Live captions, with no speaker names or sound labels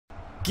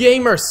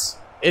Gamers,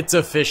 it's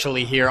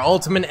officially here.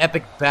 Ultimate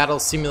Epic Battle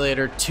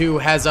Simulator 2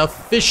 has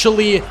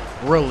officially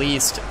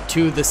released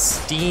to the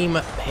Steam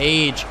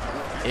page.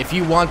 If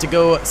you want to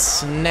go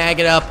snag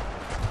it up,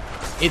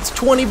 it's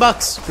 20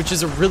 bucks, which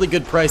is a really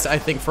good price, I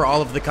think, for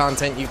all of the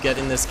content you get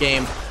in this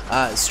game.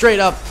 Straight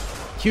up,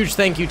 huge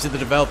thank you to the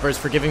developers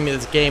for giving me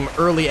this game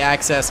early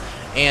access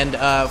and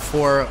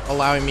for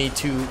allowing me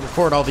to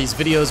record all these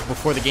videos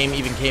before the game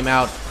even came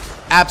out.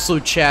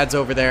 Absolute chads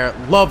over there.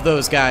 Love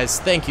those guys.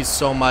 Thank you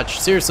so much.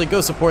 Seriously,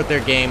 go support their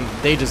game.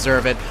 They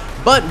deserve it.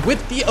 But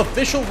with the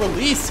official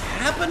release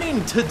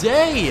happening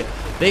today,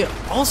 they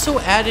also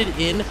added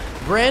in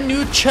brand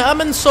new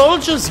German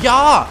soldiers.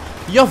 Ja,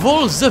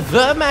 jawohl, the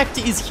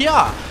Wehrmacht is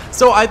here.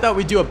 So I thought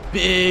we'd do a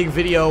big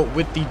video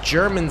with the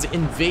Germans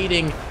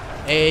invading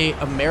a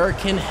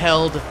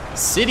American-held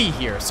city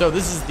here. So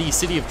this is the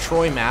city of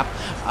Troy map,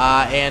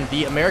 and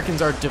the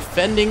Americans are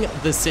defending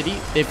the city.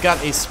 They've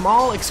got a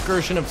small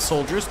excursion of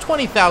soldiers,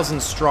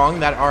 20,000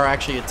 strong, that are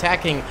actually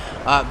attacking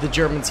the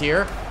Germans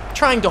here,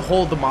 trying to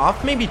hold them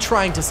off, maybe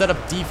trying to set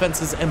up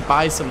defenses and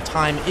buy some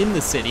time in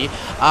the city.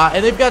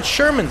 And they've got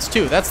Shermans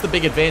too. That's the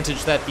big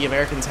advantage that the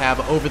Americans have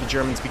over the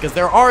Germans, because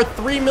there are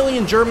 3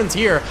 million Germans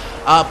here,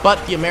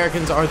 but the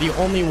Americans are the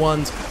only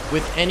ones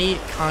with any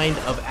kind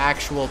of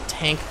actual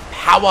tank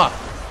power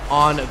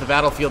on the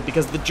battlefield,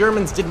 because the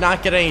Germans did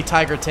not get any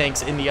Tiger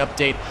tanks in the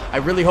update. I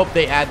really hope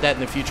they add that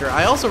in the future.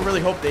 I also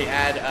really hope they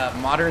add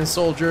modern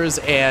soldiers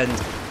and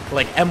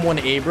like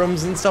M1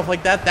 Abrams and stuff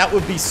like that. That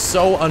would be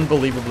so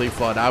unbelievably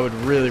fun. I would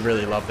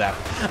really love that.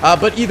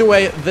 But either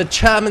way, the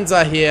Germans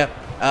are here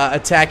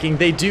attacking.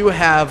 They do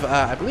have,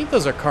 I believe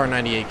those are Kar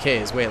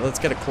 98Ks. Wait, let's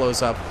get a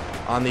close-up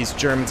on these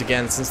Germans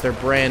again since they're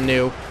brand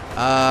new.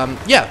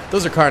 Yeah,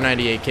 those are Kar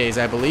 98Ks,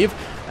 I believe.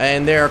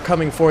 And they're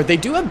coming forward. They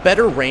do have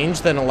better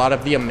range than a lot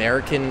of the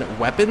American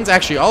weapons.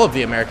 Actually, all of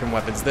the American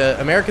weapons. The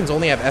Americans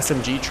only have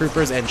SMG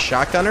troopers and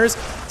shotgunners.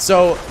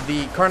 So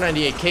the Kar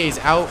 98Ks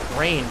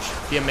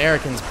outrange the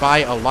Americans by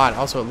a lot.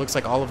 Also, it looks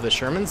like all of the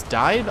Shermans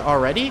died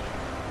already.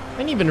 I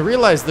didn't even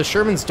realize the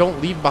Shermans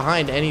don't leave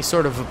behind any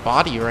sort of a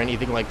body or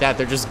anything like that.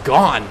 They're just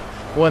gone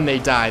when they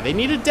die. They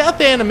need a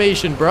death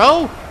animation,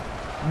 bro.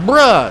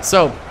 Bruh.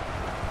 So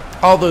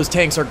all those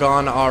tanks are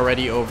gone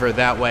already over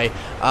that way,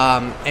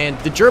 and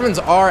the Germans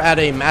are at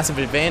a massive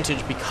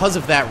advantage because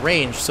of that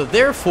range. So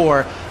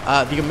therefore,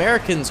 the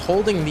Americans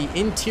holding the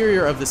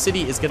interior of the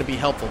city is going to be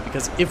helpful,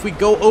 because if we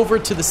go over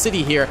to the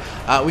city here,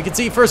 we can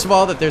see first of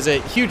all that there's a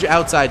huge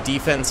outside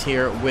defense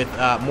here with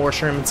more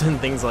Shermans and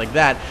things like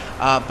that,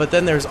 but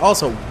then there's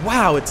also,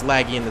 wow, it's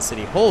laggy in the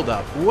city. Hold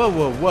up.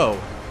 Whoa.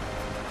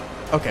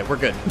 Okay, we're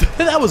good.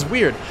 That was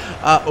weird.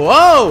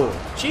 Whoa!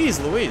 Jeez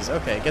Louise.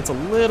 Okay, it gets a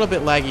little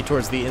bit laggy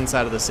towards the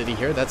inside of the city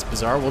here. That's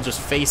bizarre. We'll just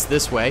face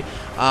this way.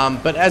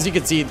 But as you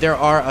can see, there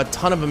are a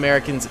ton of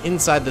Americans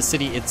inside the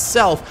city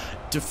itself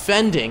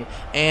defending,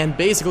 and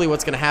basically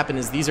what's going to happen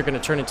is these are going to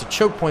turn into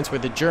choke points where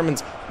the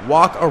Germans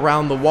walk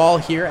around the wall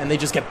here and they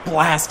just get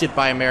blasted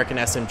by American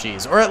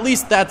SMGs, or at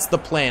least that's the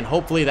plan.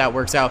 Hopefully that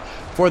works out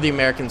for the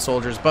American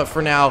soldiers, but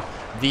for now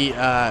the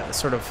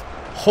sort of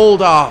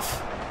hold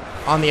off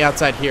on the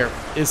outside here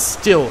is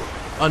still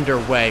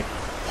underway.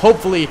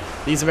 Hopefully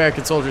these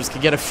American soldiers can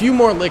get a few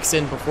more licks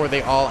in before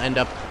they all end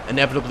up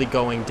inevitably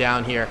going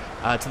down here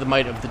to the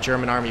might of the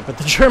German army. But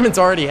the Germans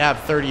already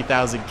have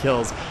 30,000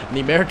 kills and the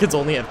Americans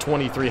only have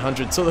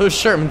 2,300, so those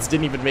Shermans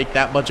didn't even make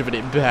that much of an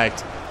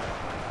impact.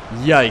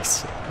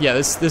 Yikes. Yeah,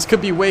 this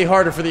could be way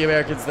harder for the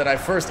Americans than I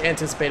first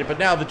anticipated, but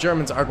now the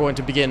Germans are going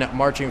to begin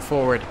marching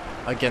forward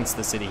against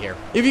the city here.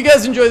 If you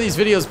guys enjoy these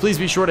videos, please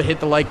be sure to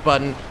hit the like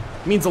button.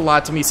 It means a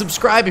lot to me.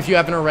 Subscribe if you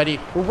haven't already.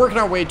 We're working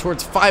our way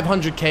towards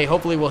 500K.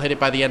 Hopefully we'll hit it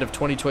by the end of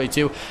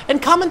 2022.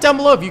 And comment down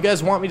below if you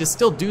guys want me to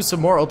still do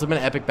some more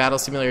Ultimate Epic Battle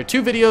Simulator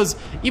 2 videos,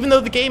 even though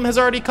the game has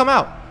already come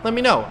out. Let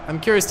me know. I'm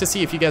curious to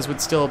see if you guys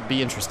would still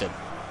be interested.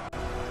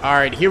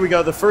 Alright, here we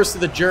go. The first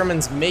of the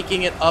Germans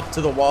making it up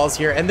to the walls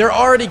here, and they're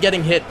already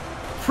getting hit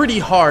pretty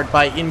hard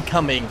by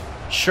incoming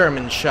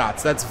Sherman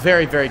shots. That's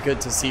very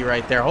good to see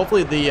right there.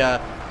 Hopefully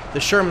the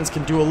Shermans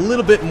can do a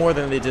little bit more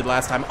than they did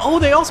last time. Oh,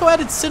 they also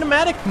added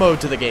cinematic mode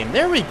to the game.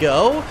 There we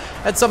go.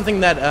 That's something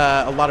that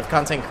a lot of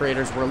content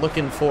creators were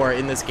looking for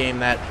in this game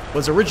that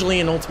was originally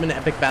in Ultimate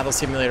Epic Battle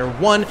Simulator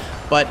 1,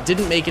 but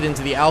didn't make it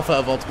into the alpha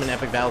of Ultimate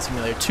Epic Battle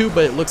Simulator 2,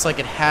 but it looks like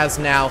it has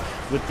now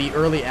with the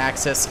early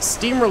access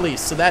Steam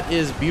release. So that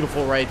is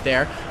beautiful right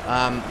there.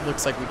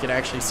 Looks like we could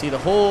actually see the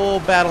whole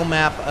battle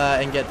map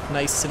and get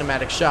nice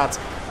cinematic shots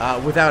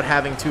without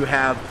having to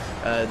have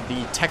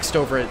the text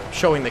over it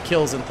showing the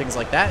kills and things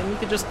like that, and you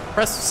can just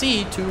press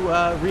C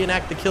to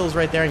reenact the kills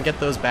right there and get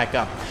those back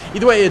up.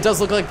 Either way, it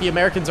does look like the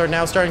Americans are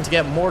now starting to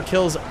get more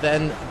kills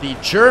than the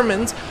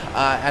Germans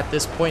at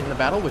this point in the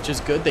battle, which is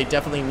good. They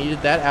definitely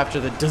needed that after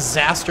the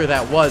disaster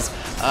that was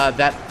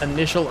that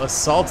initial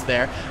assault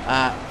there.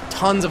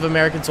 Tons of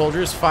American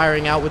soldiers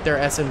firing out with their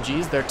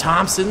SMGs, their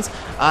Thompsons,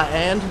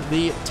 and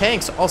the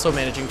tanks also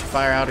managing to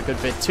fire out a good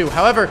bit too.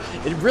 However,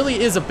 it really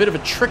is a bit of a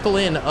trickle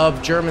in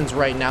of Germans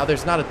right now.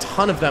 There's not a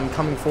ton of them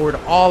coming forward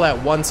all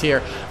at once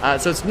here,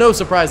 so it's no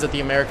surprise surprised that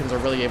the Americans are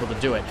really able to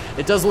do it.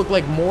 It does look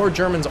like more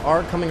Germans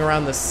are coming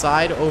around the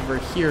side over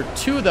here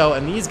too, though,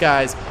 and these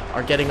guys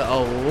are getting a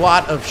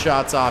lot of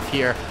shots off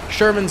here.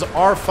 Shermans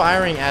are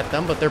firing at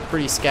them, but they're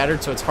pretty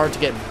scattered, so it's hard to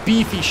get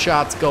beefy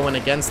shots going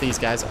against these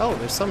guys. Oh,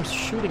 there's some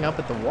shooting up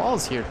at the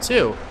walls here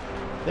too.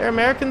 There are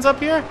Americans up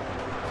here?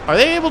 Are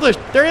they able to,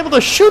 they're able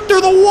to shoot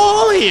through the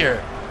wall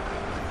here?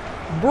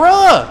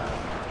 Bruh!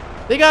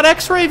 They got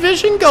X-ray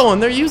vision going.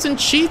 They're using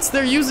cheats.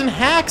 They're using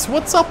hacks.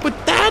 What's up with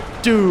that,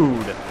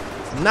 dude?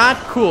 Not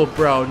cool,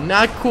 bro.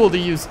 Not cool to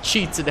use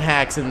cheats and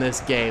hacks in this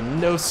game.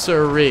 No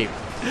siree.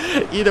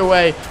 Either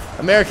way,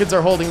 Americans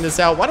are holding this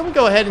out. Why don't we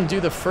go ahead and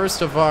do the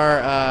first of our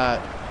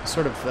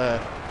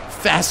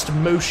fast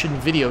motion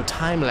video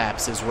time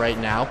lapses right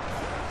now.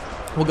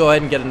 We'll go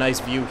ahead and get a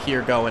nice view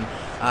here going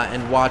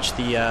and watch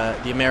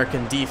the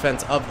American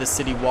defense of the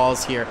city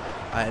walls here.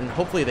 And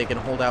hopefully they can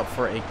hold out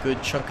for a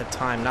good chunk of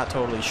time. Not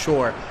totally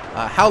sure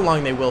how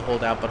long they will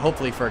hold out, but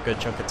hopefully for a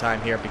good chunk of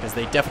time here, because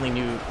they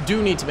definitely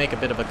do need to make a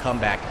bit of a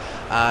comeback.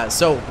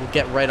 So we'll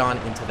get right on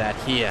into that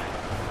here.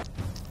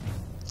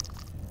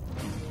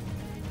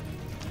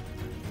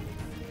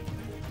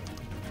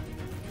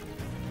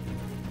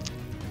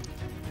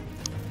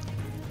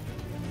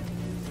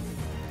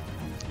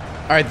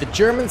 All right, the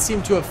Germans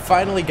seem to have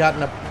finally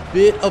gotten a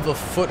bit of a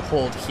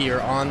foothold here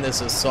on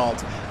this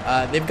assault.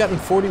 They've gotten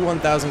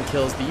 41,000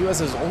 kills. The U.S.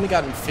 has only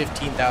gotten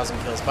 15,000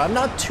 kills, but I'm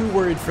not too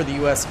worried for the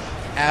U.S.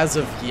 as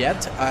of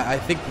yet. I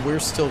think we're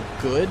still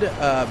good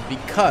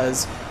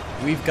because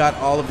we've got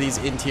all of these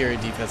interior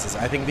defenses.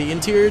 I think the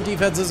interior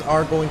defenses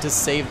are going to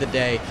save the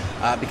day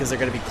because they're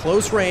going to be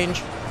close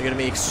range. They're going to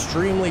be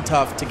extremely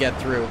tough to get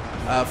through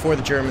for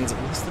the Germans,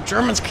 unless the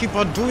Germans keep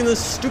on doing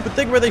this stupid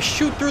thing where they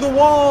shoot through the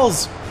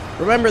walls.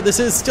 Remember, this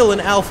is still an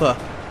alpha,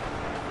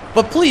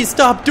 but please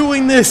stop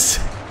doing this.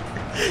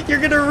 You're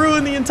going to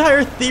ruin the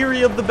entire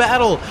theory of the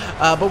battle.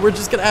 But we're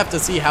just going to have to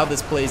see how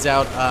this plays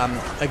out.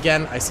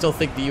 Again, I still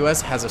think the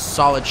U.S. has a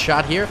solid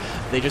shot here.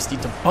 They just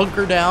need to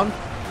bunker down,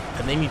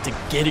 and they need to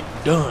get it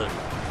done.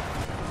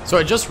 So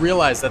I just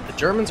realized that the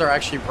Germans are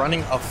actually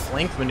running a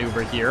flank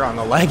maneuver here on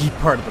the laggy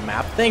part of the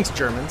map. Thanks,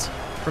 Germans,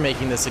 for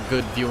making this a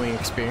good viewing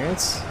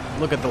experience.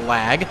 Look at the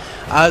lag.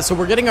 So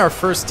we're getting our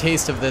first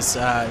taste of this,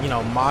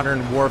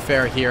 modern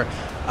warfare here.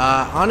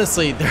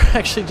 Honestly, they're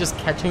actually just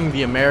catching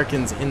the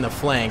Americans in the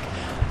flank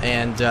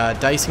and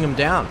dicing them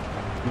down.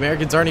 The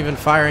Americans aren't even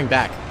firing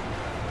back.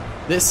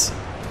 This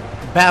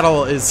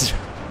battle is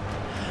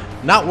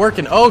not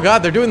working. Oh god,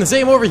 they're doing the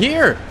same over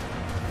here.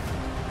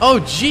 Oh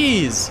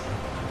jeez.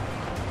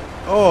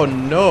 Oh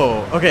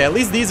no. Okay, at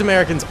least these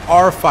Americans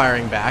are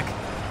firing back.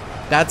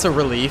 That's a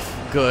relief.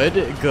 Good,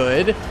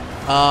 good.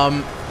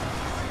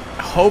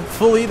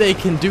 Hopefully they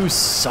can do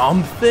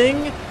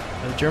something.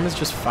 Are the Germans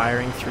just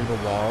firing through the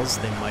walls?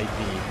 They might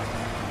be.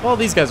 Well,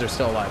 these guys are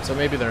still alive, so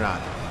maybe they're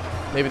not.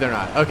 Maybe they're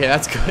not. Okay,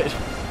 that's good.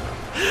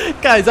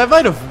 Guys, I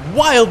might have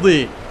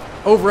wildly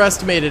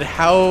overestimated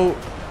how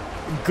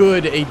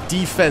good a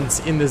defense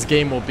in this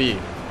game will be.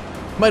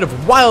 Might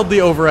have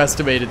wildly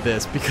overestimated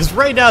this, because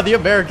right now the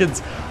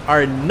Americans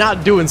are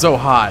not doing so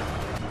hot.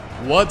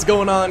 What's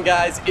going on,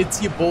 guys?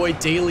 It's your boy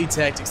Daily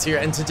Tactics here,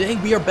 and today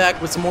we are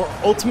back with some more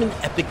Ultimate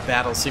Epic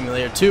Battle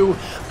Simulator 2,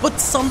 but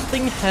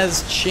something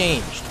has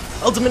changed.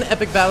 Ultimate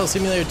Epic Battle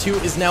Simulator 2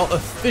 is now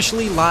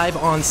officially live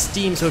on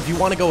Steam, so if you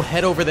want to go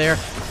head over there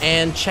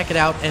and check it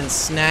out and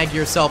snag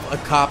yourself a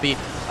copy,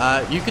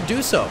 you could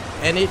do so.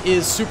 And it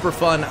is super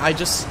fun. I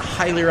just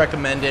highly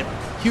recommend it.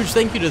 Huge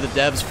thank you to the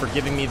devs for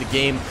giving me the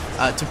game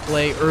to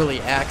play early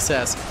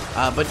access.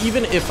 But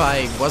even if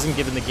I wasn't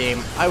given the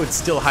game, I would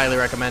still highly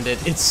recommend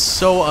it. It's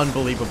so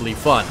unbelievably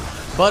fun.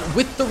 But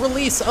with the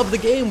release of the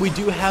game, we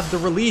do have the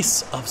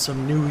release of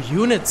some new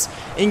units,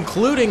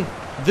 including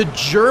the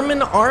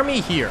German army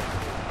here.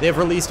 They have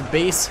released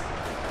base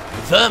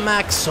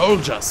Million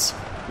Soldiers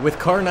with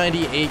Car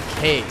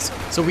 98Ks.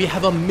 So we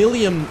have 1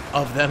 million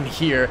of them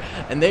here,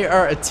 and they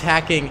are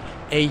attacking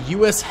a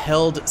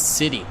US-held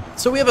city.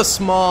 So we have a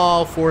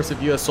small force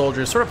of US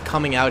soldiers sort of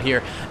coming out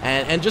here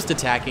and just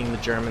attacking the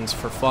Germans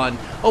for fun.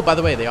 Oh, by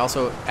the way, they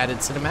also added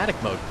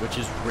cinematic mode, which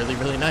is really,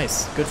 really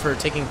nice. Good for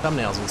taking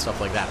thumbnails and stuff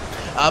like that.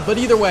 But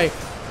either way,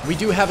 we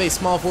do have a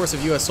small force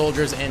of US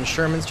soldiers and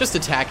Shermans just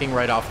attacking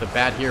right off the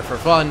bat here for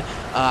fun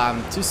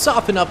to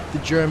soften up the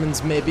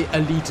Germans maybe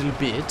a little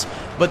bit.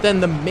 But then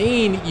the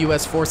main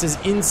US force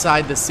is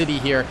inside the city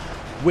here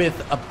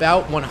with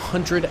about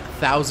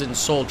 100,000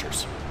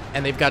 soldiers.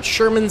 And they've got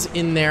Shermans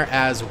in there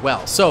as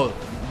well. So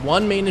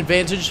one main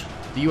advantage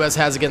the US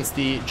has against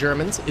the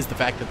Germans is the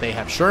fact that they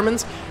have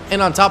Shermans.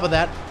 And on top of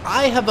that,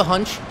 I have the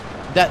hunch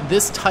that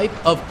this type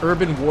of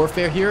urban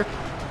warfare here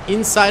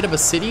inside of a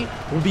city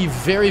will be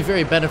very,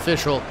 very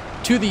beneficial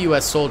to the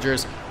US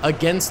soldiers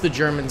against the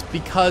Germans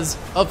because,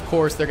 of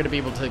course, they're going to be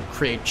able to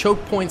create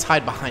choke points,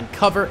 hide behind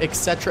cover,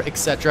 etc.,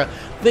 etc.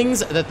 Things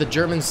that the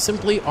Germans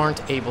simply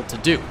aren't able to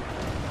do.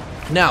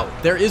 Now,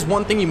 there is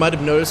one thing you might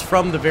have noticed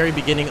from the very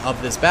beginning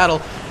of this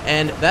battle,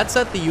 and that's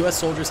that the US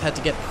soldiers had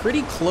to get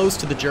pretty close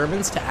to the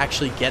Germans to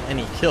actually get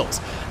any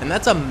kills. And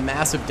that's a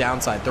massive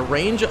downside. The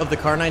range of the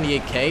Kar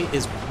 98K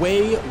is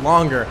way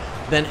longer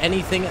than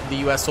anything the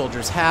US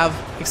soldiers have,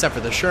 except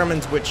for the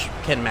Shermans, which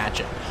can match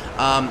it.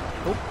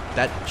 Oh,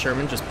 that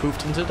Sherman just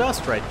poofed into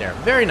dust right there.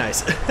 Very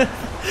nice.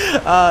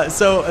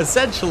 So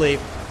essentially,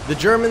 the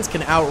Germans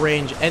can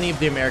outrange any of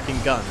the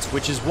American guns,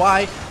 which is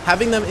why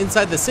having them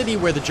inside the city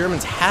where the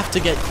Germans have to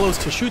get close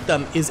to shoot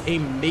them is a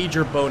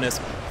major bonus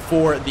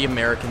for the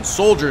American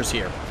soldiers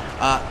here.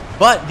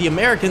 But the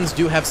Americans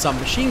do have some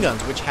machine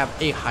guns, which have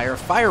a higher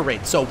fire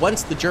rate. So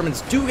once the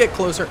Germans do get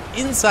closer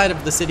inside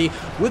of the city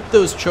with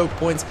those choke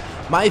points,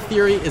 my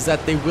theory is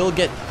that they will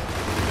get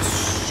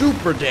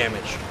super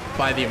damaged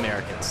by the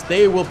Americans.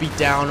 They will be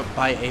down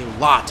by a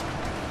lot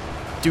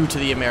due to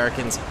the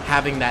Americans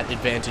having that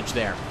advantage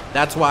there.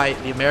 That's why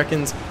the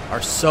Americans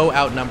are so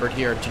outnumbered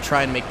here to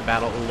try and make the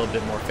battle a little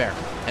bit more fair.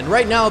 And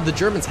right now, the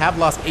Germans have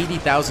lost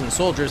 80,000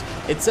 soldiers.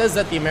 It says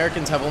that the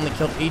Americans have only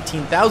killed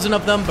 18,000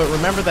 of them, but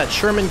remember that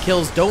Sherman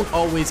kills don't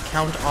always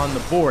count on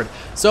the board.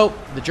 So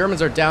the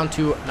Germans are down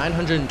to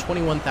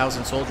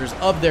 921,000 soldiers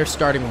of their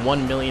starting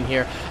 1 million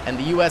here, and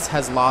the US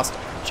has lost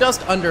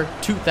just under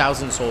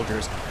 2,000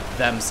 soldiers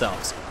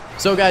themselves.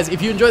 So guys,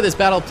 if you enjoy this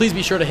battle, please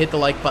be sure to hit the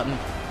like button.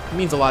 It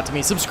means a lot to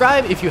me.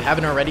 Subscribe if you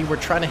haven't already. We're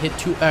trying to hit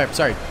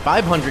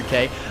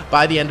 500K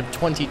by the end of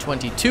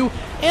 2022.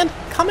 And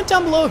comment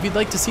down below if you'd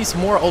like to see some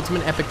more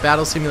Ultimate Epic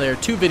Battle Simulator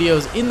 2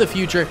 videos in the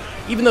future,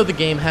 even though the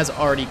game has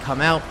already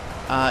come out.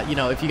 You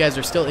know, if you guys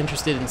are still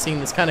interested in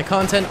seeing this kind of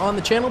content on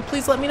the channel,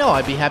 please let me know.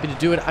 I'd be happy to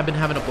do it. I've been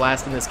having a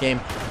blast in this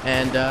game.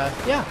 And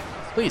yeah,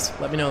 please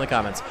let me know in the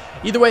comments.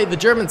 Either way, the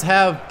Germans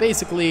have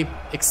basically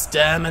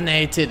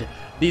exterminated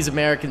these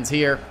Americans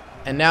here,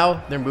 and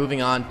now they're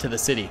moving on to the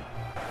city.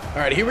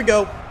 Alright, here we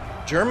go.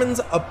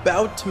 Germans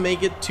about to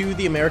make it to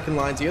the American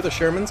lines here. The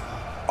Shermans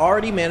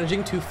already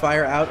managing to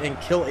fire out and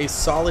kill a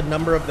solid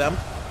number of them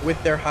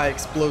with their high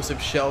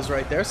explosive shells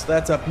right there. So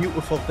that's a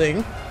beautiful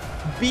thing.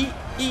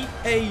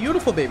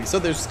 Beautiful, baby. So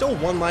there's still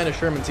one line of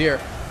Shermans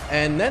here.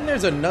 And then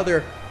there's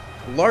another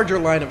larger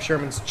line of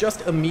Shermans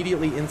just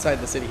immediately inside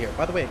the city here.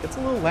 By the way, it gets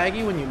a little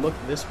laggy when you look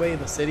this way in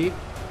the city.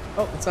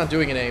 Oh, it's not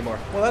doing it anymore.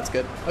 Well, that's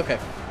good. Okay.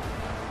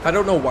 I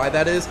don't know why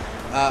that is,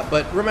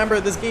 but remember,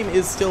 this game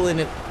is still in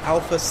an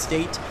alpha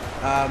state,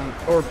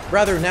 or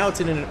rather now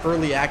it's in an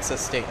early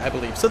access state, I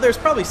believe. So there's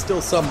probably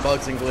still some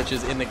bugs and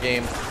glitches in the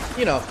game.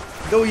 You know,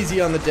 go easy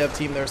on the dev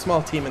team. They're a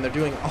small team and they're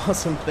doing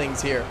awesome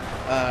things here.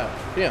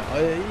 You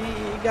know,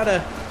 you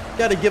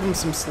gotta give them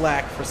some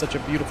slack for such a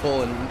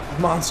beautiful and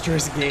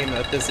monstrous game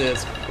that this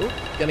is. Oop,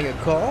 getting a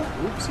call.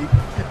 Oopsie.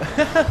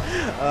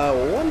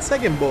 1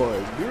 second,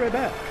 boys. Be right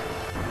back.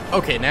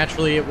 Okay,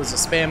 naturally it was a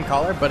spam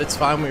caller, but it's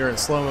fine. We were in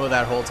slow-mo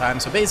that whole time,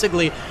 so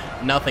basically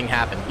nothing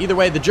happened. Either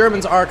way, the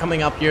Germans are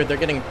coming up here. They're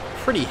getting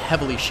pretty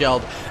heavily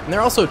shelled, and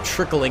they're also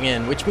trickling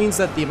in, which means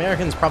that the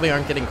Americans probably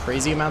aren't getting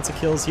crazy amounts of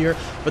kills here,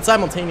 but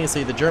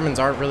simultaneously the Germans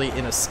aren't really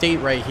in a state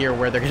right here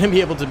where they're going to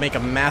be able to make a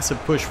massive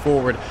push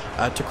forward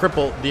to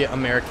cripple the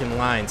American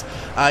lines.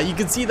 You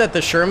can see that the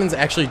Shermans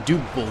actually do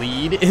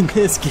bleed in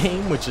this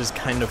game, which is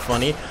kind of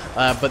funny,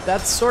 but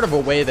that's sort of a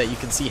way that you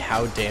can see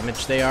how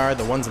damaged they are.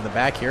 The ones in the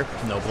back here,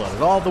 no blood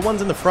at all. The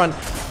ones in the front,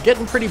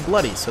 getting pretty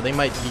bloody, so they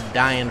might be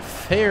dying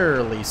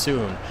fairly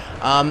soon.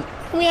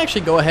 We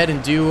actually go ahead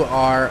and do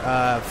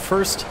our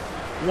first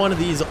one of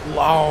these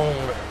long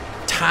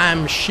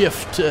time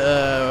shift,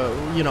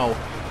 you know,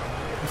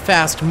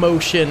 fast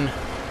motion.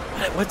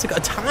 What's it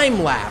called? A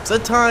time lapse. A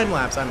time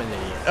lapse. I'm an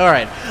idiot. All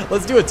right,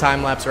 let's do a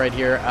time lapse right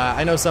here.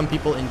 I know some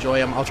people enjoy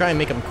them. I'll try and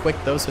make them quick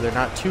though, so they're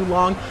not too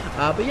long.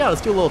 But yeah, let's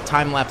do a little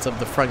time lapse of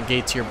the front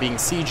gates here being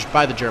sieged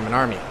by the German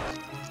army.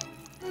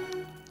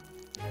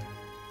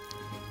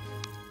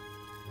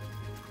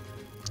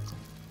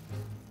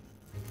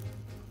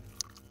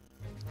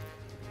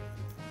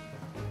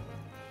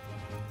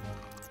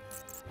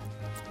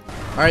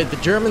 Alright, the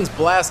Germans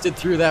blasted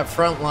through that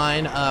front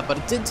line, but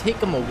it did take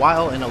them a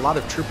while and a lot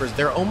of troopers.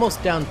 They're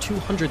almost down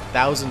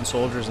 200,000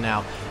 soldiers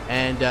now,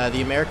 and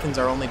the Americans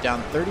are only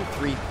down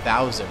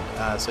 33,000,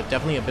 so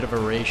definitely a bit of a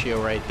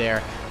ratio right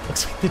there.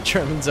 Looks like the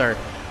Germans are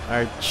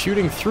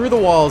shooting through the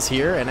walls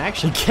here and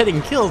actually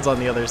getting kills on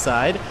the other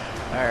side.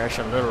 There's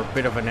a little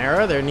bit of an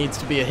error. There needs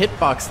to be a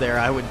hitbox there,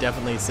 I would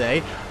definitely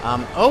say.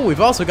 Oh,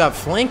 we've also got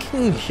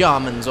flanking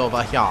Germans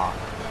over here.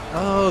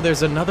 Oh,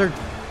 there's another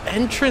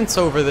entrance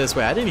over this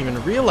way. I didn't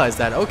even realize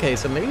that. Okay,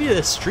 so maybe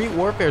the street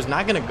warfare is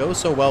not going to go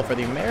so well for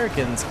the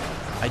Americans.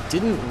 I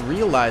didn't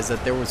realize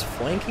that there was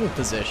flanking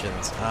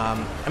positions. I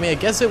mean, I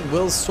guess it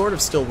will sort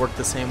of still work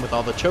the same with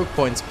all the choke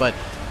points, but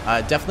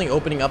definitely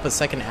opening up a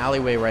second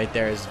alleyway right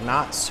there is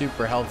not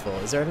super helpful.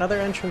 Is there another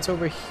entrance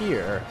over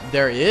here?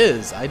 There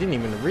is. I didn't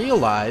even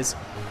realize.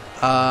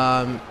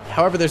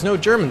 However, there's no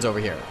Germans over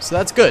here, so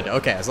that's good.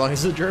 Okay, as long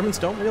as the Germans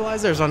don't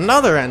realize there's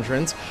another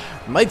entrance,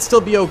 might still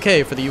be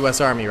okay for the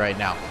U.S. Army right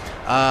now.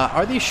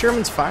 Are these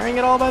Shermans firing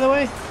at all, by the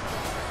way?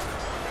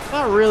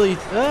 not really,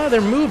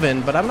 they're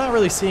moving, but I'm not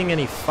really seeing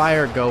any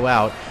fire go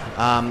out.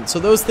 So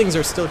those things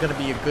are still going to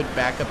be a good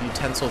backup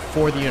utensil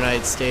for the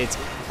United States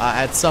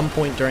at some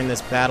point during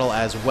this battle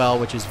as well,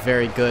 which is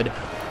very good.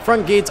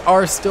 Front gates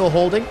are still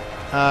holding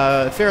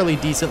fairly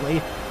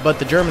decently, but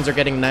the Germans are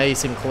getting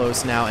nice and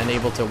close now and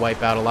able to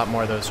wipe out a lot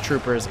more of those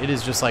troopers. It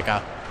is just like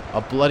a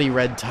bloody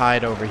red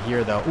tide over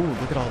here, though. Ooh,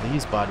 look at all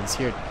these bodies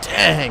here.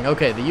 Dang!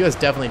 Okay, the U.S.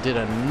 definitely did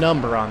a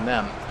number on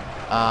them.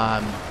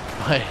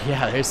 But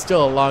yeah, there's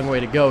still a long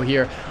way to go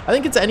here. I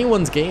think it's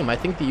anyone's game. I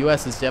think the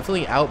U.S. is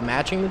definitely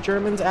outmatching the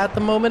Germans at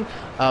the moment,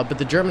 but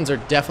the Germans are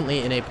definitely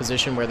in a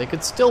position where they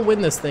could still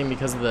win this thing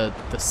because of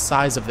the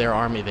size of their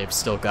army they've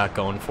still got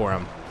going for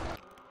them.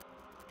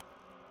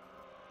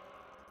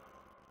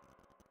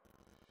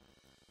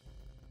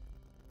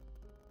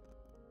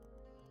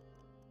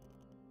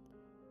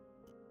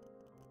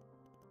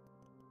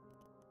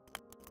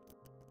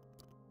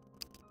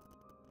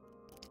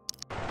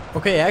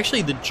 Okay,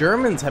 actually, the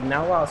Germans have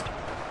now lost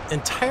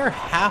entire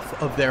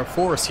half of their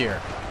force here,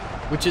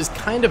 which is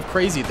kind of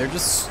crazy. They're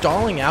just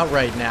stalling out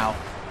right now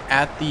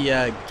at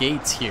the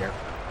gates here.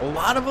 A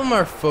lot of them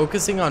are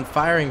focusing on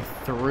firing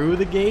through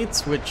the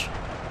gates, which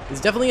is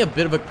definitely a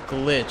bit of a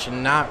glitch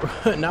and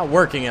not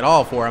working at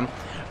all for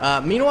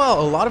them.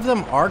 Meanwhile, a lot of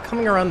them are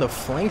coming around the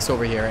flanks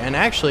over here, and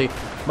actually,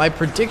 my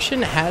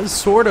prediction has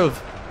sort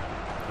of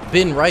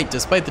been right.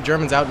 Despite the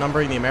Germans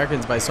outnumbering the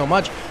Americans by so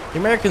much, the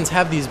Americans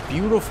have these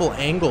beautiful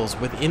angles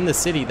within the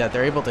city that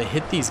they're able to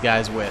hit these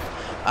guys with.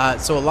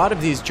 So a lot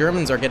of these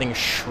Germans are getting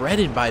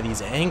shredded by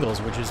these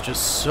angles, which is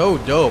just so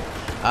dope.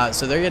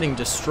 So they're getting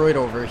destroyed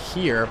over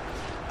here.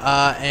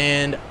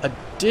 And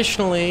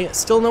additionally,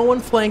 still no one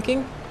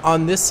flanking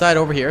on this side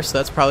over here, so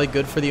that's probably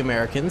good for the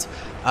Americans.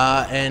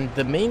 And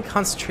the main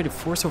concentrated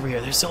force over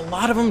here, there's a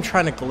lot of them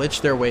trying to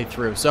glitch their way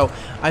through. So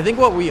I think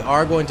what we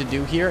are going to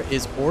do here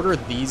is order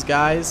these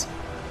guys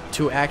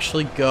to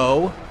actually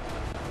go,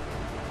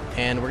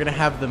 and we're going to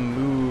have them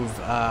move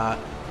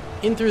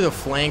in through the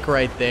flank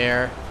right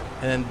there.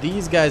 And then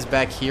these guys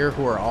back here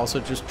who are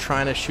also just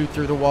trying to shoot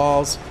through the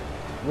walls,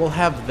 we'll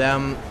have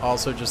them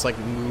also just like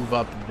move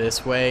up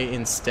this way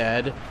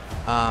instead.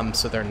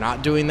 So they're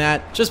not doing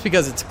that, just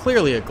because it's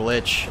clearly a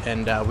glitch,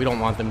 and we don't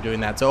want them doing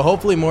that. So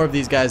hopefully more of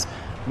these guys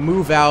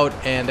move out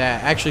and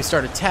actually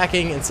start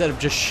attacking instead of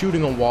just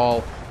shooting a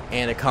wall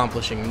and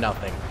accomplishing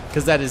nothing,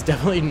 because that is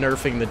definitely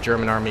nerfing the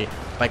German army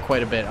by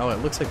quite a bit. Oh, it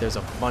looks like there's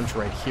a bunch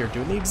right here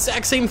doing the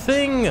exact same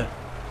thing.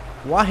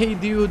 Why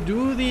do you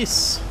do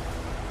this?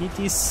 It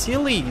is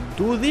silly.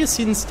 Do this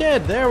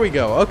instead. There we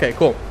go. Okay,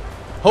 cool.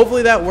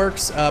 Hopefully that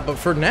works, but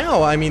for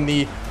now, I mean,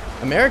 the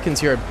Americans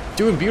here are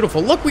doing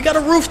beautiful. Look, we got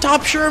a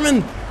rooftop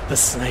Sherman! The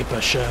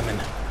sniper Sherman.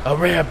 A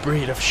rare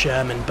breed of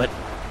Sherman, but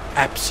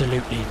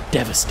absolutely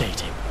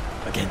devastating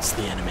against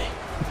the enemy.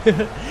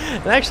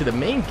 And actually, the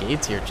main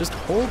gates here just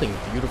holding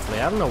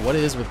beautifully. I don't know what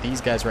it is with these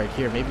guys right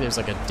here. Maybe there's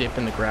like a dip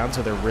in the ground,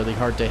 so they're really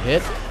hard to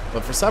hit.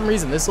 But for some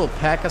reason, this little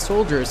pack of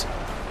soldiers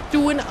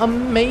doing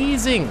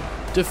amazing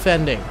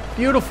defending.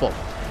 Beautiful.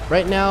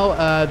 Right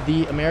now,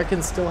 the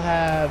Americans still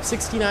have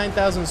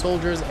 69,000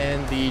 soldiers,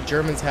 and the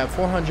Germans have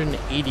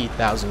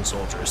 480,000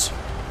 soldiers.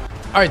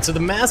 Alright, so the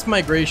mass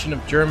migration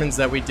of Germans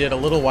that we did a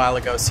little while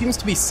ago seems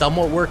to be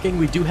somewhat working.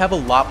 We do have a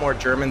lot more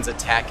Germans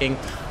attacking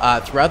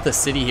throughout the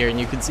city here, and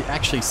you can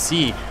actually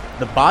see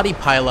the body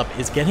pileup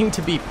is getting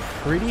to be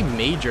pretty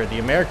major. The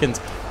Americans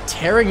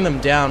tearing them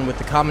down with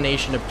the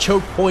combination of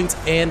choke points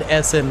and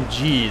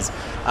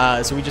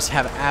SMGs. So we just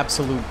have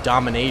absolute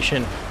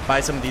domination by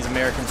some of these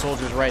American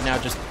soldiers right now,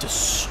 just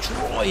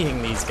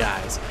destroying these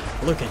guys.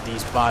 Look at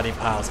these body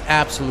piles.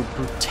 Absolute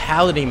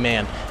brutality,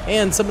 man.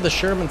 And some of the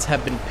Shermans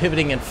have been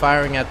pivoting and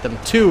firing at them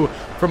too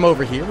from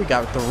over here. We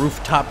got the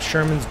rooftop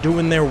Shermans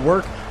doing their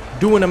work,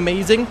 doing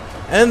amazing.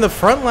 And the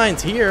front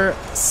lines here,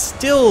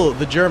 still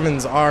the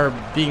Germans are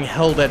being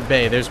held at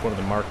bay. There's one of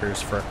the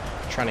markers for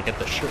trying to get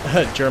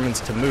the Germans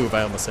to move.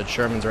 I almost said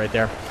Shermans right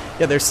there.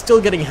 Yeah, they're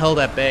still getting held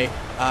at bay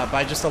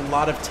by just a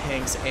lot of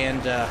tanks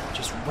and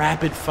just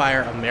rapid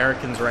fire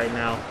Americans right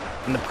now.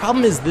 And the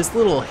problem is this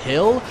little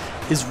hill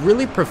is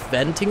really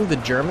preventing the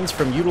Germans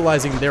from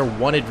utilizing their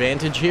one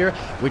advantage here,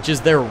 which is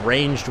their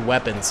ranged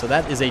weapons. So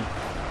that is a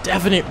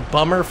definite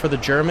bummer for the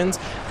Germans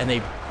and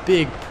a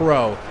big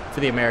pro for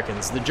the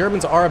Americans. The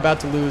Germans are about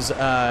to lose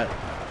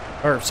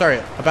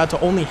about to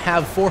only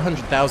have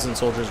 400,000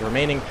 soldiers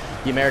remaining.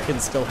 The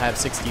Americans still have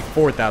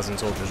 64,000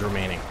 soldiers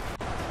remaining.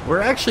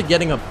 We're actually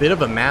getting a bit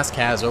of a mass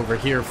cas over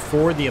here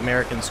for the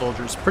American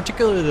soldiers,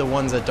 particularly the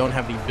ones that don't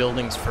have the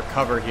buildings for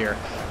cover here.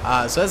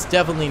 So that's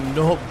definitely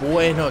no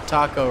bueno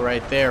taco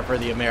right there for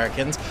the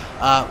Americans.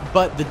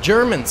 But the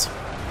Germans,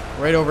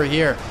 right over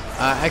here,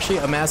 actually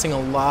amassing a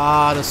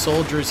lot of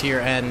soldiers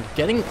here and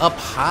getting up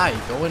high,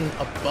 going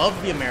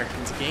above the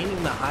Americans,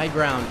 gaining the high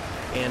ground,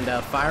 and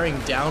firing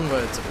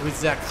downwards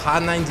with the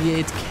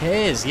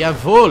K98Ks.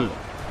 Jawohl!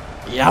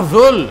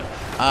 Jawohl!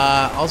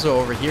 Also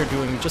over here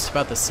doing just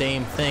about the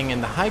same thing,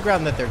 and the high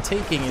ground that they're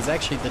taking is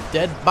actually the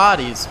dead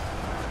bodies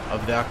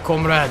of their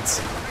comrades.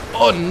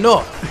 Oh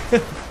no!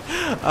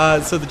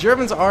 So the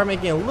Germans are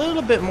making a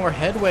little bit more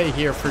headway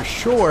here for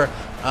sure,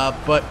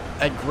 but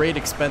at great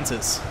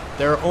expenses.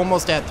 They're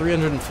almost at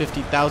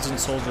 350,000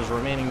 soldiers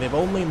remaining. They've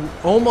only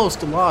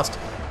almost lost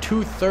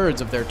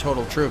 2/3 of their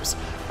total troops.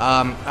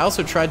 I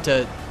also tried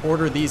to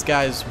order these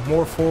guys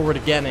more forward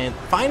again, and it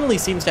finally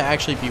seems to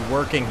actually be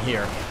working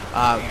here.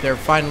 They're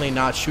finally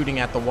not shooting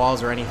at the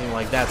walls or anything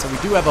like that. So we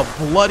do have a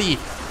bloody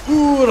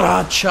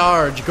hoorah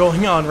charge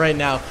going on right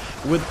now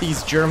with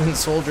these German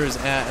soldiers,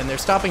 and they're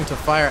stopping to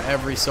fire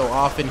every so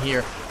often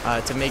here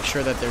to make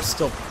sure that they're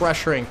still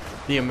pressuring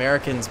the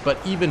Americans. But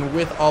even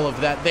with all of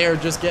that, they are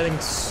just getting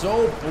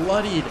so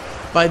bloodied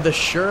by the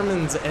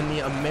Shermans and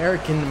the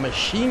American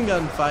machine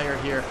gun fire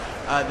here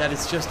that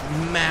it's just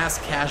mass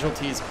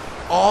casualties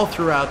all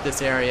throughout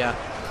this area.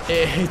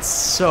 It's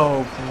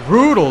so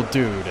brutal,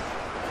 dude.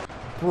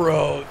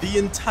 Bro, the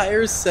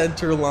entire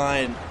center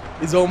line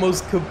is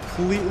almost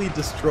completely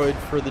destroyed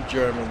for the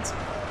Germans.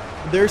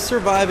 They're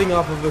surviving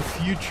off of a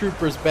few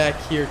troopers back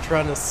here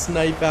trying to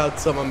snipe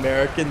out some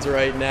Americans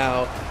right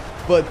now.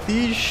 But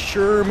these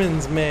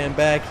Shermans, man,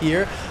 back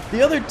here,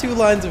 the other two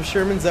lines of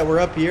Shermans that were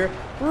up here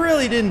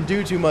really didn't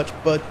do too much,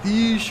 but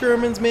these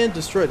Shermans, man,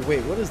 destroyed.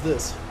 Wait, what is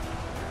this?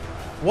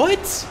 What?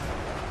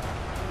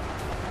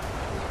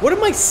 What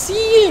am I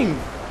seeing?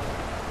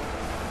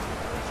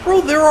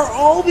 Bro, there are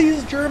all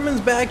these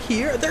Germans back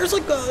here. There's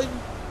like a...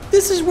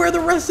 This is where the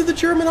rest of the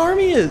German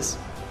army is.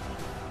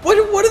 What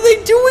are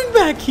they doing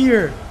back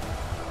here?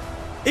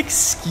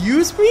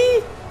 Excuse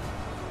me?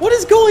 What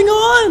is going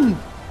on?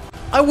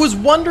 I was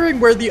wondering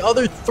where the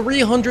other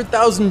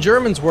 300,000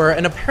 Germans were,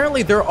 and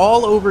apparently they're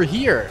all over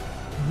here.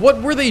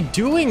 What were they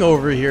doing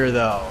over here,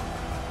 though?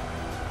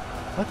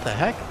 What the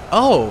heck?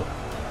 Oh.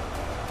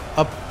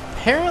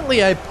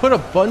 Apparently I put a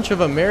bunch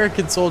of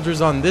American soldiers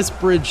on this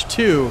bridge,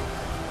 too,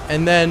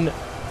 and then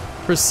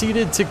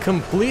proceeded to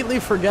completely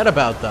forget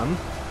about them.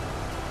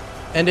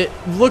 And it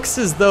looks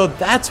as though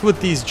that's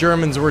what these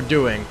Germans were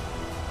doing.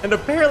 And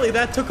apparently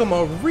that took them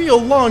a real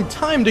long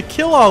time to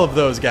kill all of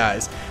those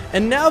guys.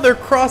 And now they're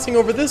crossing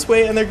over this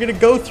way and they're going to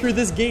go through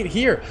this gate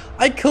here.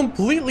 I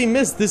completely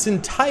missed this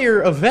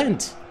entire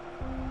event.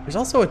 There's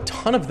also a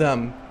ton of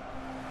them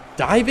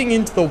diving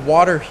into the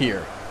water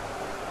here.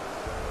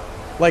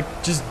 Like,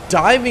 just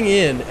diving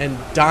in and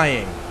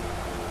dying.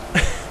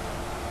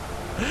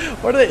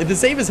 What are they? The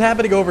same is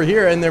happening over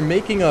here, and they're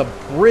making a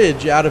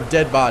bridge out of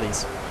dead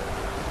bodies.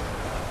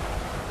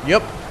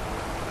 Yep.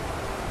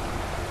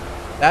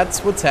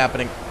 That's what's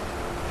happening.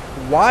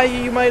 Why,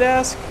 you might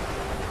ask?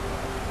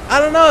 I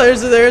don't know.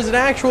 There's an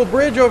actual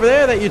bridge over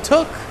there that you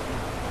took.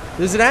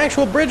 There's an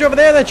actual bridge over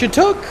there that you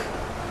took.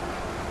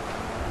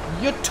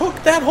 You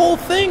took that whole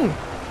thing.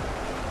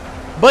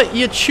 But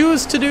you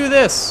choose to do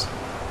this.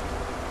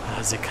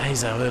 The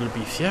Kaiser will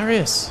be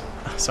furious.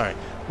 Sorry,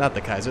 not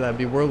the Kaiser. That would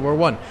be World War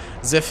I.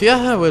 The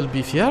Führer will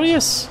be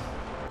furious.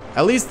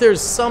 At least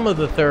there's some of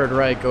the Third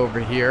Reich over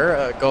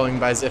here, going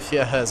by the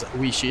Führer's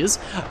wishes.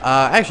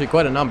 Actually,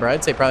 quite a number.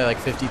 I'd say probably like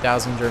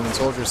 50,000 German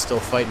soldiers still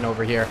fighting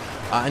over here.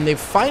 And they've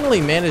finally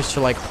managed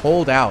to like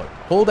hold out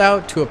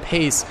to a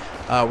pace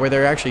where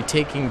they're actually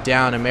taking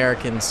down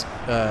Americans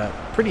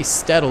pretty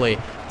steadily.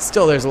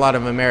 Still, there's a lot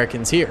of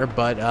Americans here,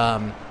 but,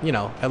 you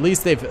know, at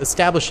least they've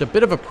established a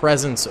bit of a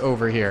presence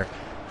over here.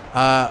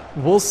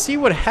 We'll see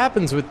what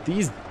happens with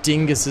these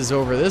dinguses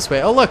over this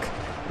way. Oh, look.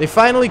 They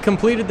finally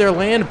completed their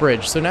land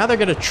bridge, so now they're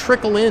going to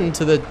trickle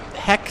into the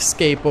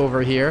hexscape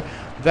over here.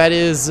 That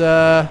is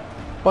a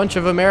bunch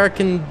of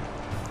American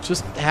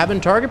just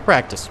having target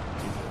practice.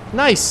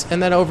 Nice.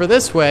 And then over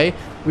this way,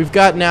 we've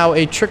got now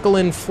a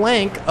trickle-in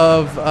flank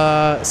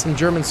of some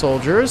German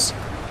soldiers,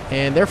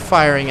 and they're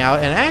firing out.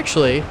 And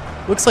actually,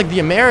 looks like the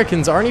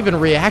Americans aren't even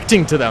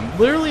reacting to them.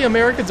 Literally,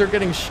 Americans are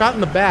getting shot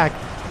in the back,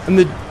 and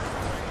the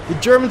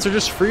Germans are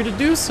just free to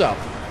do so.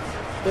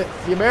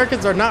 The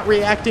Americans are not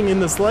reacting in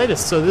the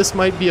slightest, so this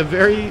might be a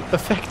very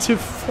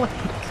effective flank.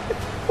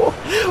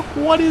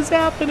 What is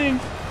happening?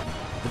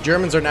 The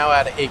Germans are now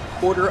at a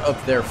quarter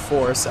of their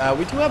force.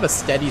 We do have a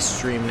steady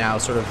stream now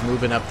sort of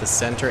moving up the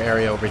center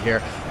area over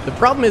here. The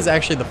problem is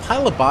actually the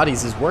pile of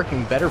bodies is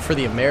working better for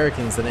the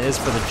Americans than it is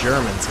for the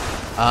Germans.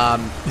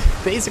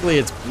 Basically,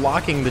 it's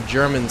blocking the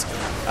Germans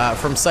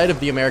from sight of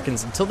the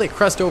Americans until they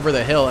crest over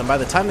the hill, and by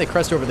the time they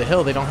crest over the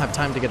hill, they don't have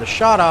time to get a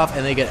shot off,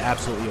 and they get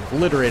absolutely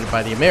obliterated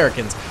by the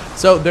Americans.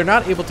 So they're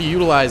not able to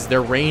utilize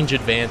their range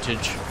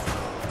advantage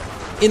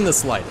in the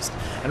slightest.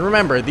 And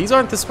remember, these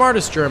aren't the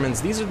smartest Germans.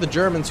 These are the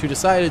Germans who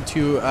decided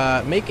to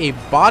make a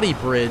body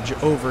bridge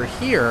over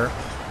here,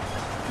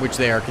 which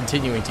they are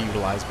continuing to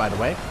utilize, by the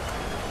way.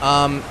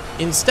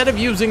 Instead of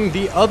using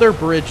the other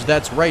bridge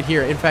that's right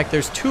here. In fact,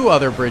 there's two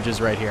other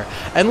bridges right here.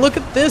 And look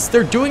at this.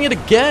 They're doing it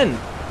again.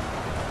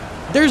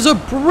 There's a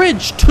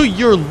bridge to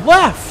your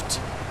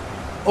left.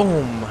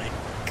 Oh, my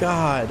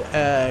God.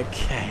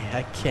 Okay,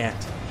 I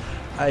can't.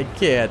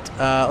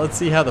 Let's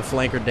see how the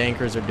flanker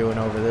dankers are doing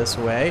over this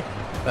way.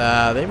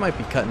 They might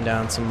be cutting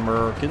down some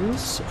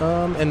Americans,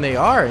 and they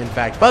are, in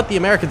fact. But the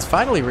Americans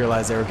finally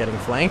realized they were getting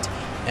flanked,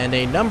 and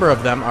a number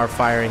of them are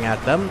firing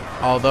at them,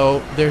 although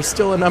there's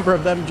still a number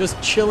of them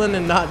just chilling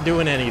and not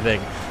doing anything,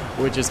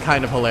 which is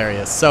kind of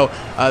hilarious. So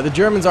the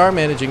Germans are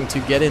managing to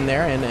get in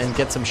there and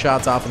get some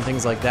shots off and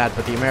things like that,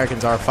 but the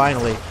Americans are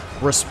finally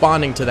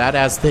responding to that,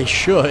 as they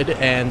should,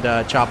 and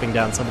chopping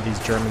down some of these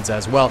Germans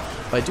as well.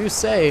 But I do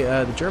say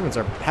the Germans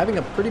are having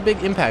a pretty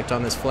big impact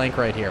on this flank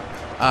right here.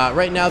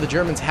 Right now, the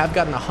Germans have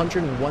gotten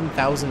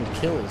 101,000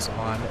 kills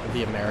on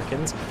the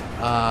Americans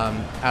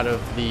out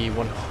of the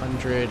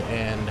 100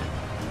 and...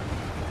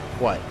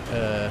 what?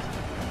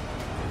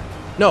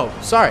 No,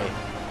 sorry.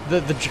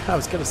 I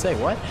was going to say,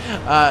 what?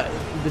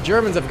 The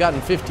Germans have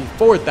gotten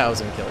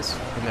 54,000 kills,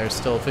 and there's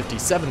still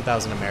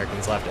 57,000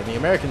 Americans left, and the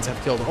Americans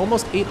have killed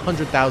almost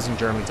 800,000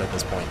 Germans at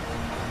this point.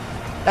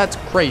 That's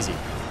crazy.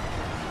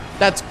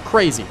 That's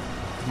crazy.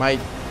 My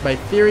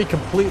theory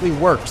completely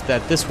worked,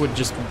 that this would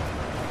just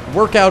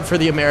work out for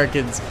the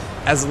Americans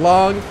as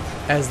long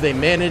as they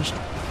managed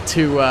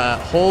to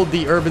hold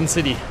the urban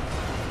city.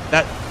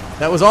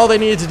 That was all they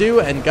needed to do,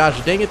 and gosh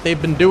dang it,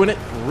 they've been doing it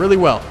really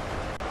well.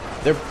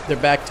 They're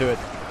back to it.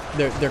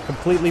 They're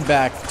completely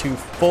back to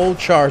full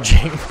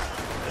charging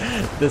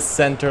the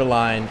center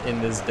line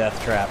in this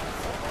death trap.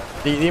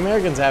 The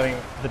Americans having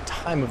the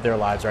time of their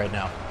lives right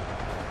now.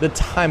 The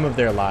time of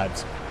their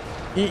lives.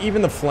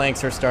 Even the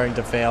flanks are starting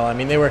to fail. I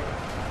mean, they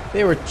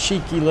were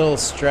cheeky little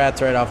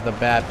strats right off the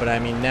bat, but I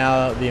mean,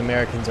 now the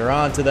Americans are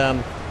onto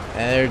them,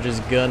 and they're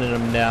just gunning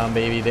them down,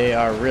 baby. They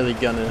are really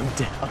gunning them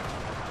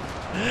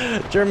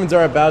down. Germans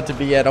are about to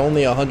be at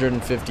only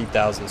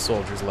 150,000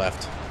 soldiers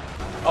left.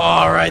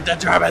 Alright, the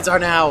Germans are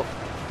now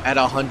at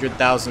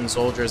 100,000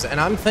 soldiers, and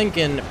I'm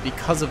thinking,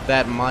 because of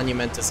that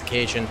monumentous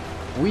occasion,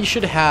 we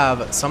should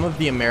have some of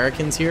the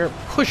Americans here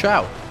push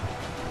out.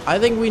 I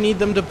think we need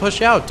them to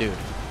push out, dude.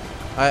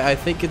 I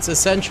think it's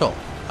essential.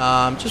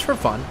 Just for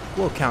fun,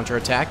 a little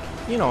counterattack,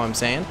 you know what I'm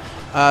saying.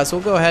 So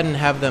we'll go ahead and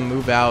have them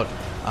move out,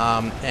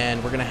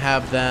 and we're going to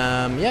have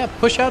them, yeah,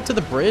 push out to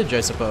the bridge,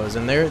 I suppose,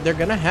 and they're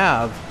going to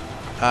have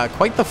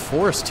quite the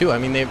force, too. I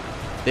mean,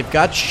 they've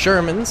got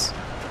Shermans,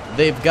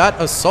 they've got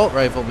assault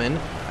riflemen,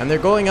 and they're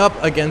going up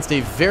against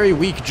a very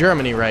weak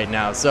Germany right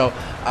now. So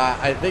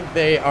I think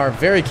they are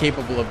very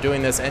capable of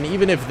doing this, and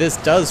even if this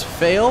does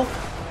fail,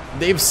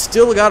 they've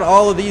still got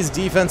all of these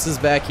defenses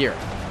back here.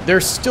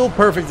 They're still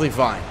perfectly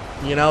fine.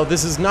 You know,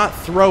 this is not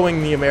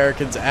throwing the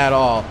Americans at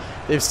all.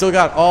 They've still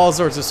got all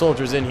sorts of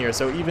soldiers in here,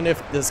 so even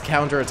if this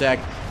counterattack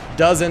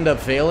does end up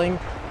failing,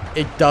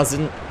 it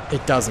doesn't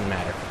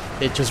matter.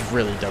 It just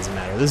really doesn't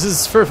matter. This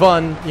is for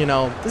fun, you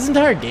know. This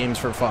entire game's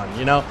for fun,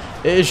 you know.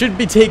 It shouldn't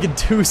be taken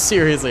too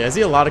seriously. I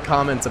see a lot of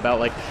comments about,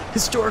 like,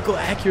 historical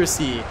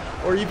accuracy,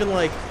 or even,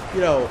 like,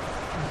 you know,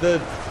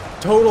 the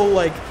total,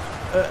 like,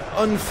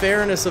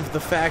 unfairness of the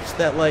fact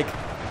that, like,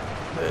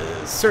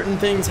 certain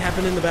things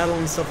happen in the battle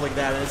and stuff like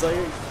that. And it's like,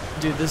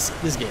 dude, this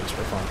game's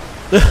for fun.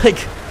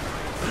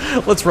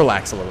 Like, let's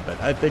relax a little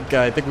bit. I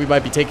think we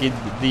might be taking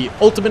the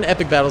ultimate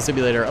epic battle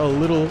simulator a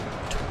little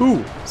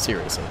too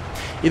seriously.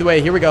 Either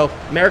way, here we go.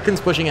 Americans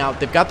pushing out.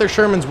 They've got their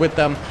Shermans with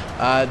them.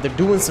 They're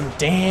doing some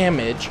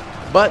damage,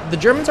 but the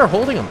Germans are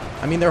holding them.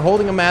 I mean, they're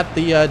holding them at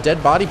the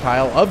dead body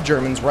pile of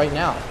Germans right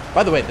now.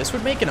 By the way, this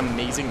would make an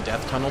amazing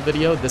death tunnel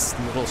video, this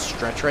little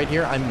stretch right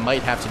here. I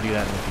might have to do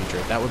that in the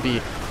future. That would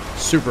be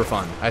super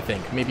fun, I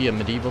think. Maybe a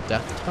medieval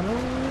death tunnel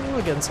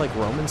against, like,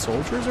 Roman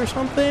soldiers or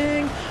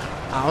something?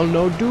 I don't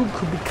know, dude.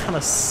 Could be kind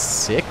of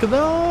sick,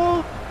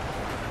 though.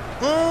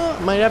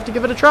 Might have to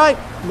give it a try.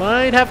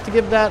 Might have to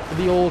give that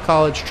the old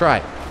college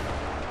try.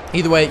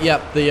 Either way,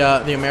 yep,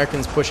 the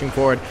Americans pushing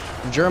forward.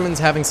 The Germans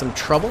having some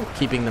trouble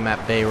keeping them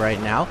at bay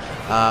right now,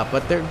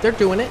 but they're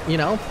doing it. You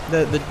know,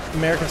 the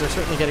Americans are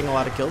certainly getting a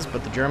lot of kills,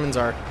 but the Germans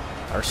are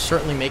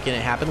certainly making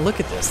it happen. Look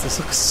at this. This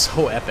looks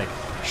so epic.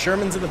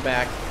 Shermans in the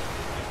back,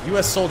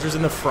 U.S. soldiers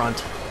in the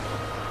front,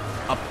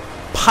 a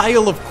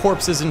pile of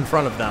corpses in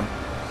front of them.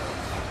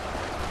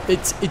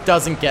 It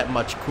doesn't get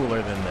much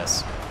cooler than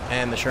this.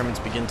 And the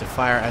Shermans begin to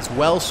fire as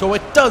well, so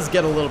it does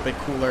get a little bit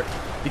cooler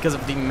because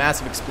of the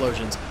massive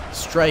explosions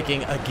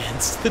striking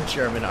against the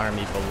German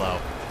army below.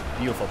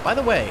 Beautiful. By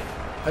the way,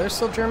 are there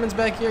still Germans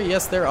back here?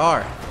 Yes, there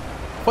are.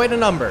 Quite a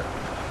number.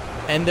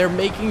 And they're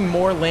making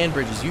more land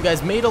bridges. You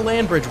guys made a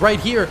land bridge right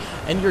here,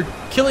 and you're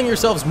killing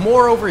yourselves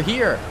more over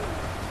here.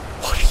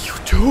 What are you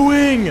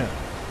doing?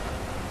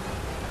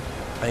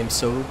 I am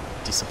so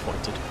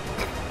disappointed.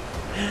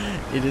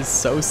 It is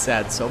so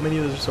sad. So many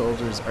of the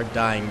soldiers are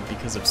dying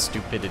because of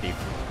stupidity.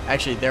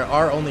 Actually, there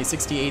are only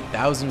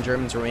 68,000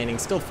 Germans remaining,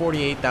 still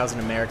 48,000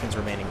 Americans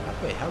remaining. By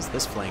the way, how's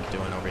this flank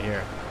doing over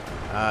here?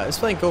 This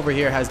flank over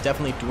here has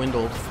definitely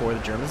dwindled for the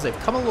Germans. They've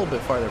come a little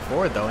bit farther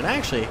forward, though, and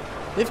actually,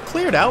 they've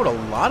cleared out a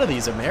lot of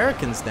these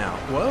Americans now.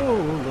 Whoa,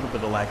 a little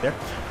bit of lag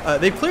there.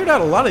 They've cleared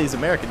out a lot of these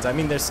Americans. I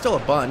mean, there's still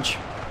a bunch,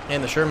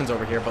 and the Shermans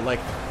over here, but, like,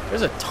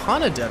 there's a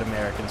ton of dead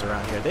Americans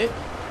around here. They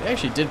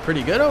actually did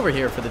pretty good over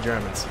here for the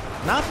Germans.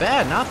 Not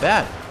bad, not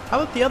bad. How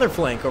about the other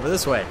flank over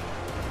this way?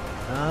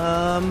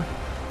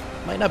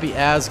 Might not be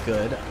as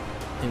good.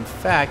 In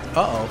fact,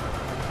 uh-oh.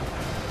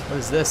 What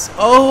is this?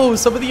 Oh,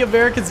 some of the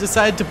Americans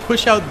decided to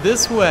push out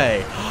this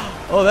way.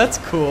 Oh, that's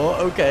cool.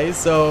 Okay,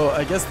 so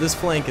I guess this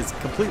flank is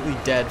completely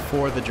dead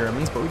for the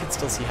Germans, but we can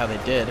still see how they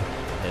did.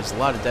 There's a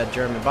lot of dead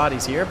German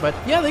bodies here, but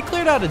yeah, they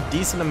cleared out a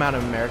decent amount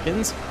of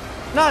Americans.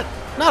 Not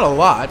a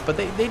lot, but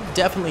they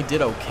definitely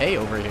did okay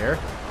over here.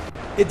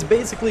 It's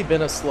basically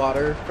been a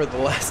slaughter for the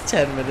last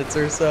 10 minutes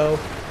or so.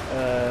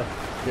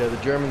 Yeah, the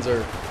Germans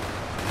are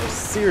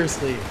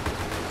seriously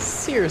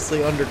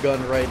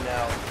undergunned right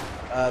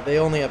now. They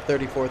only have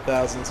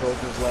 34,000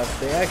 soldiers left.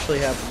 They actually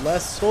have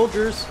less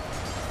soldiers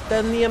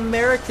than the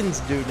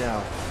Americans do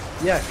now.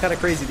 Yeah, kind of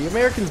crazy. The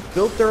Americans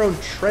built their own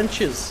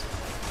trenches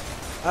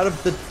out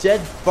of the dead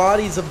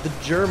bodies of the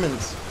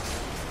Germans.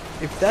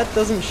 If that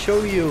doesn't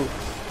show you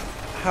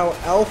how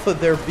alpha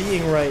they're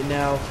being right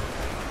now,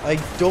 I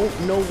don't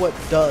know what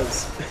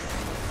does.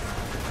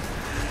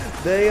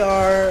 They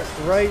are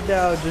right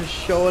now just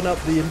showing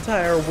up the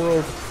entire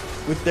world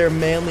with their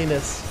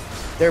manliness,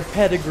 their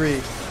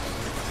pedigree,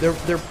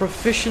 their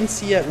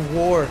proficiency at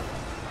war.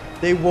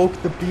 They woke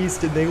the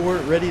beast and they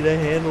weren't ready to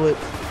handle it.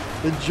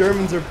 The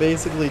Germans are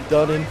basically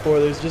done in for.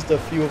 There's just a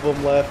few of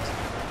them left,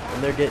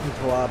 and they're getting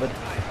clobbered.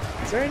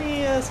 Is there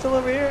any still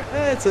over here?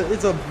 It's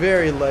a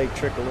very light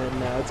trickle in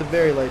now. It's a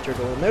very light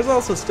trickle in. There's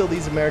also still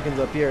these Americans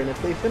up here, and if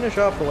they finish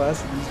off the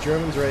last of these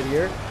Germans right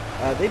here,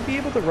 they'd be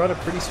able to run a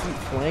pretty sweet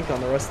flank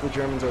on the rest of the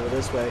Germans over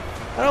this way.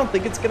 I don't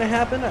think it's going to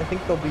happen. I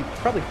think they'll be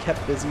probably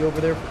kept busy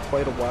over there for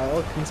quite a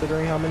while,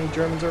 considering how many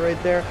Germans are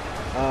right there.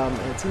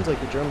 And it seems like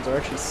the Germans are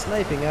actually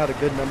sniping out a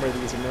good number of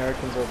these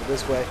Americans over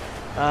this way.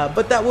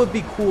 But that would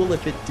be cool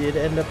if it did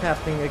end up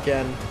happening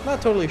again.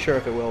 Not totally sure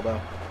if it will, though.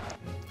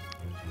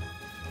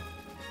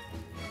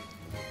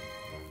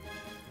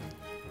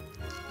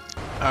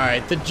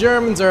 Alright, the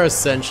Germans are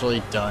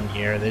essentially done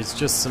here. There's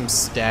just some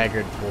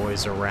staggered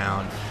boys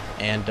around,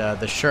 and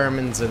the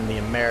Shermans and the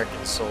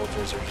American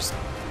soldiers are just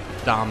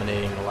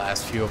dominating the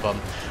last few of them.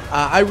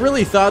 I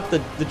really thought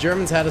that the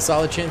Germans had a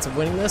solid chance of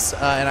winning this,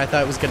 and I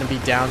thought it was going to be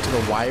down to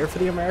the wire for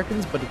the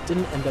Americans, but it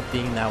didn't end up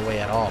being that way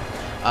at all.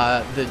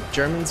 The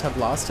Germans have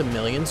lost 1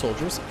 million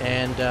soldiers,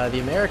 and the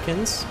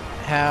Americans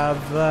have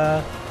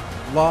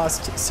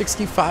lost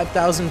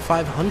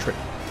 65,500.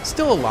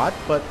 Still a lot,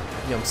 but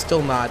you know,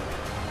 still not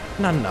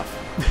enough.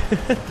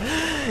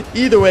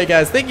 Either way,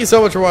 guys, thank you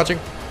so much for watching.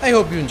 I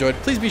hope you enjoyed.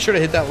 Please be sure to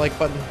hit that like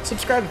button,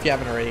 subscribe if you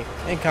haven't already,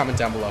 and comment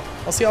down below.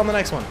 I'll see you on the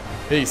next one.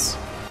 Peace.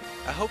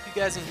 I hope you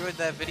guys enjoyed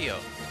that video.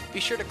 Be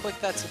sure to click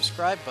that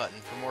subscribe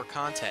button for more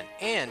content,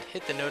 and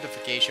hit the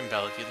notification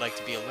bell if you'd like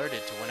to be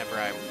alerted to whenever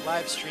I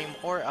live stream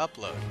or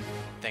upload.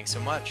 Thanks so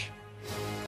much.